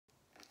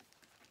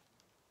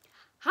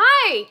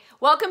Hi,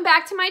 welcome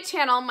back to my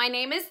channel. My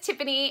name is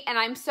Tiffany and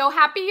I'm so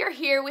happy you're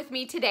here with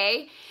me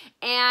today.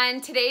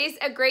 And today's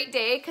a great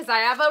day because I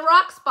have a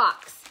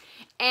RocksBox.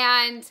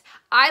 And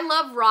I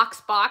love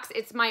RocksBox.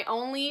 It's my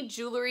only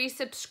jewelry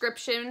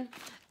subscription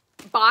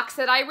box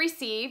that I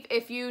receive.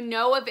 If you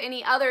know of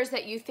any others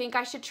that you think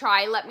I should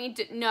try, let me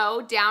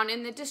know down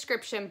in the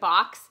description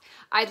box.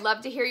 I'd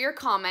love to hear your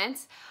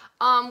comments.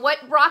 What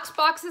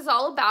RocksBox is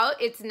all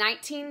about, it's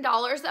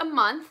 $19 a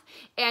month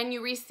and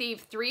you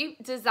receive 3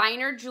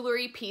 designer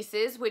jewelry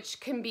pieces,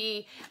 which can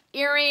be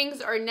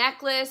earrings or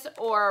necklace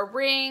or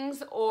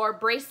rings or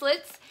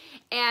bracelets.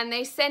 And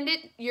they send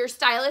it, your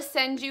stylist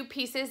sends you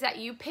pieces that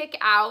you pick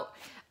out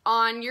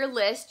on your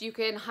list. You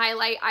can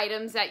highlight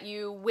items that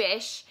you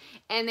wish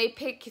and they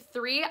pick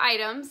 3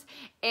 items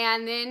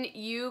and then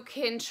you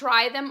can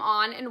try them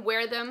on and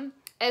wear them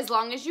as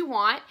long as you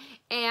want.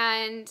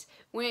 And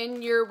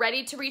when you're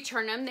ready to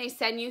return them, they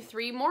send you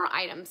 3 more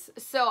items.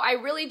 So I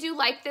really do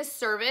like this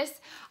service.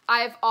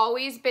 I've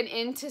always been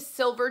into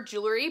silver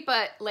jewelry,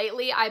 but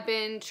lately I've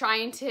been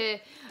trying to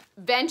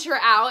venture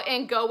out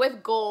and go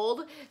with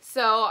gold.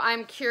 So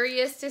I'm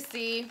curious to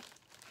see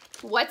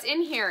what's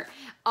in here.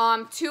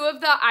 2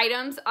 of the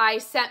items I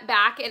sent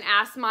back and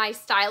asked my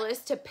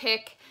stylist to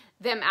pick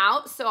them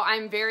out. So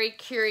I'm very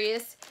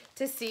curious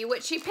to see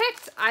what she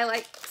picked. I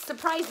like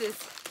surprises.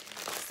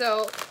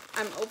 So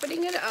I'm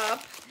opening it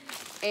up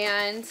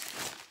and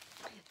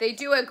they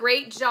do a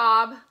great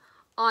job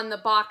on the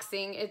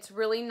boxing. It's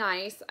really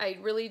nice. I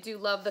really do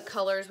love the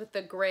colors with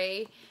the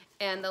gray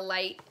and the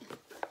light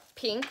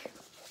pink.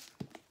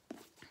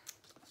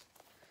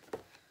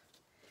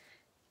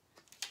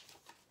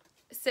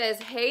 It says,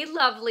 "Hey,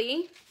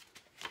 lovely.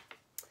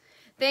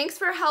 Thanks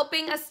for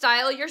helping us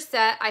style your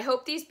set. I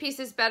hope these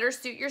pieces better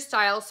suit your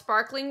style.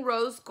 Sparkling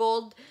rose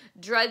gold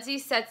drudsy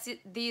sets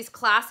these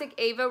classic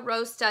Ava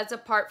rose studs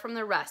apart from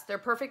the rest. They're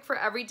perfect for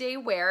everyday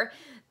wear.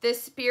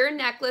 This spear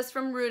necklace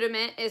from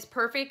Rudiment is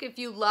perfect if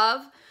you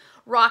love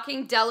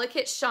rocking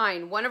delicate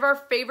shine. One of our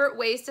favorite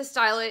ways to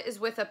style it is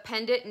with a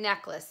pendant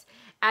necklace.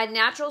 Add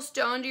natural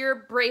stone to your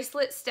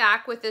bracelet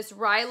stack with this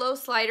Rilo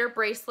slider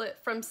bracelet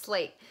from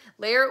Slate.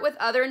 Layer it with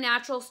other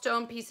natural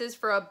stone pieces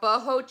for a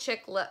boho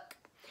chic look.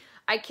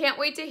 I can't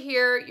wait to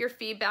hear your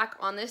feedback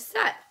on this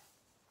set."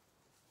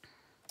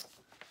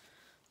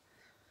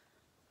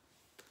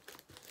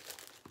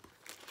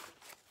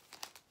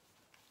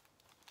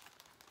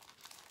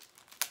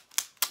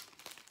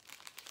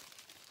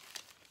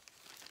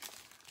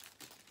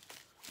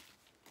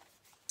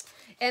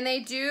 And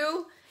they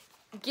do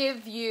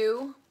give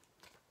you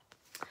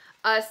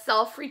a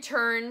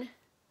self-return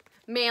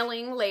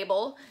mailing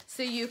label,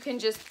 so you can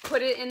just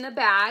put it in the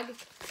bag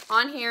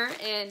on here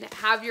and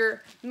have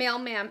your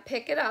mailman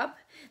pick it up.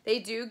 They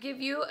do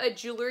give you a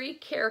jewelry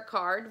care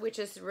card, which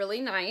is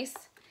really nice.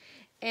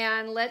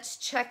 And let's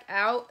check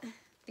out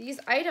these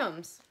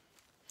items.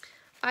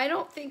 I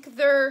don't think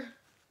they're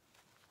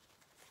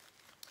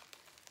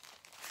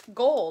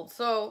gold,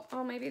 so,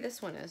 oh, maybe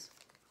this one is.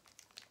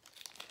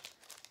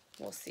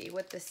 We'll see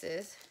what this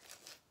is.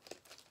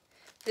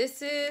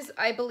 This is,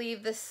 I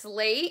believe, the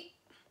Slate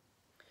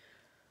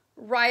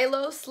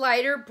Rilo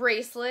slider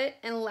bracelet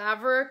and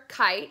laver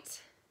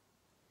kite.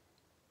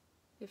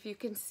 If you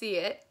can see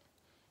it.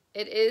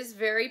 It is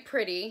very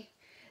pretty.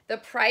 The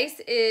price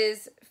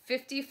is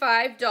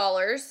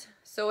 $55,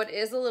 so it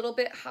is a little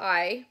bit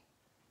high.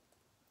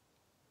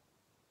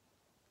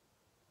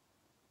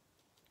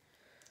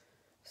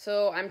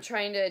 So I'm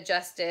trying to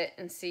adjust it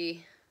and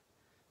see.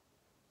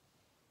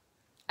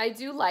 I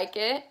do like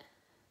it.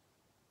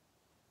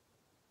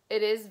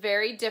 It is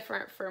very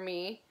different for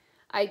me.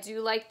 I do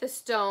like the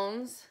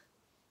stones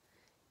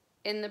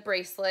in the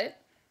bracelet.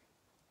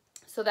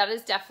 So that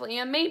is definitely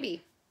a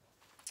maybe.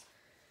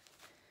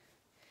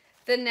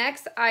 The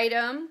next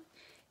item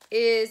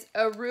is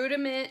a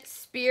Rudiment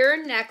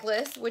spear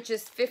necklace, which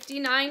is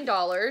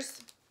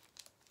 $59,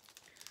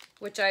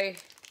 which I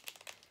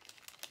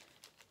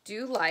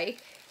do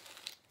like.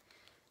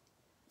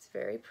 It's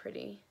very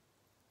pretty.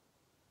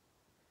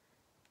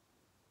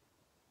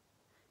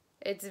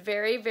 It's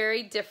very,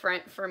 very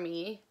different for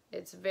me.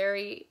 It's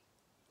very,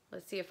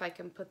 let's see if I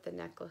can put the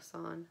necklace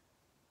on.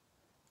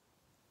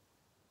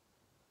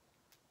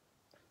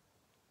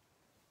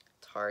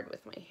 It's hard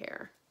with my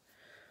hair.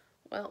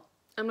 Well,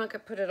 I'm not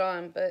gonna put it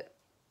on, but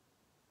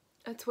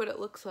that's what it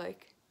looks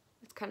like.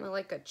 It's kind of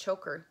like a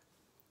choker.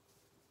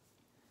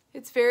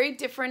 It's very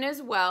different as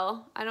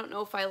well. I don't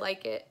know if I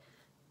like it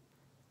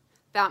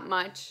that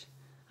much.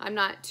 I'm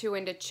not too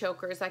into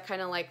chokers. I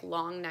kind of like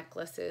long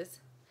necklaces.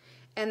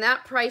 And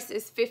that price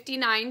is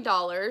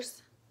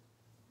 $59.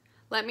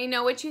 Let me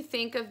know what you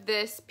think of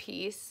this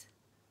piece.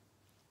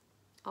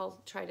 I'll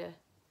try to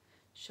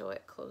show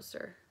it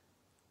closer.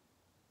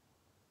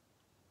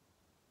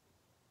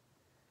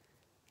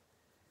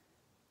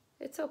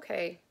 It's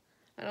okay.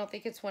 I don't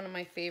think it's one of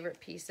my favorite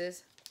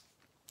pieces.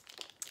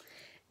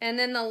 And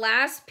then the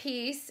last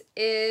piece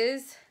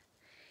is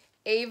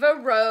Ava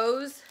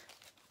Rose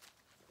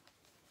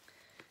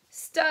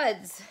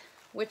studs,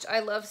 which I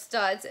love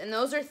studs, and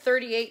those are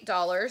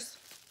 $38.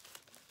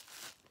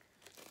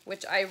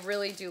 which I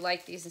really do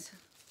like these.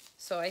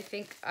 So I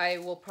think I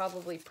will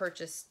probably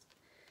purchase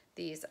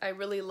these. I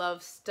really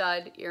love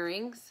stud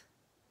earrings.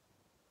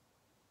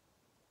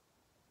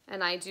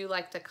 And I do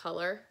like the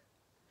color.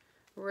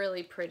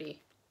 Really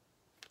pretty.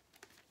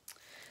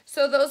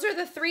 So those are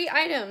the 3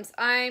 items.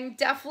 I'm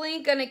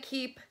definitely gonna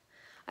keep,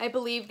 I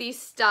believe, these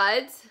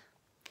studs,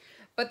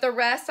 but the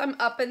rest I'm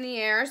up in the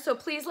air. So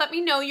please let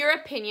me know your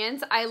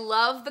opinions. I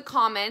love the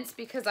comments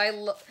because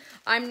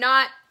I'm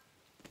not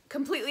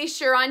completely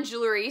sure on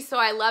jewelry, so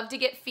I love to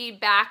get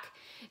feedback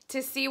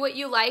to see what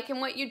you like and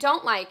what you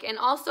don't like. And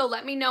also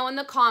let me know in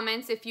the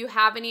comments if you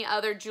have any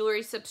other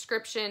jewelry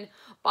subscription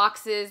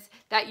boxes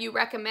that you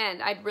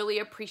recommend. I'd really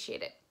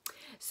appreciate it.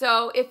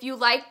 So if you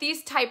like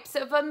these types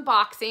of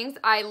unboxings,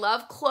 I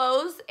love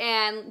clothes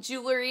and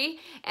jewelry,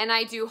 and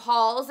I do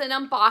hauls and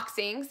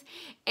unboxings,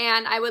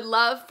 and I would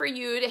love for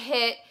you to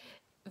hit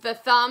the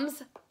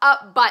thumbs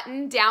up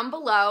button down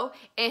below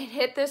and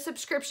hit the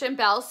subscription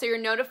bell so you're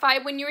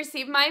notified when you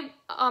receive my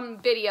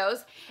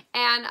videos,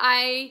 and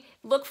I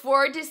look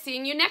forward to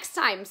seeing you next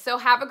time. So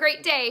have a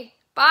great day.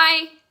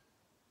 Bye.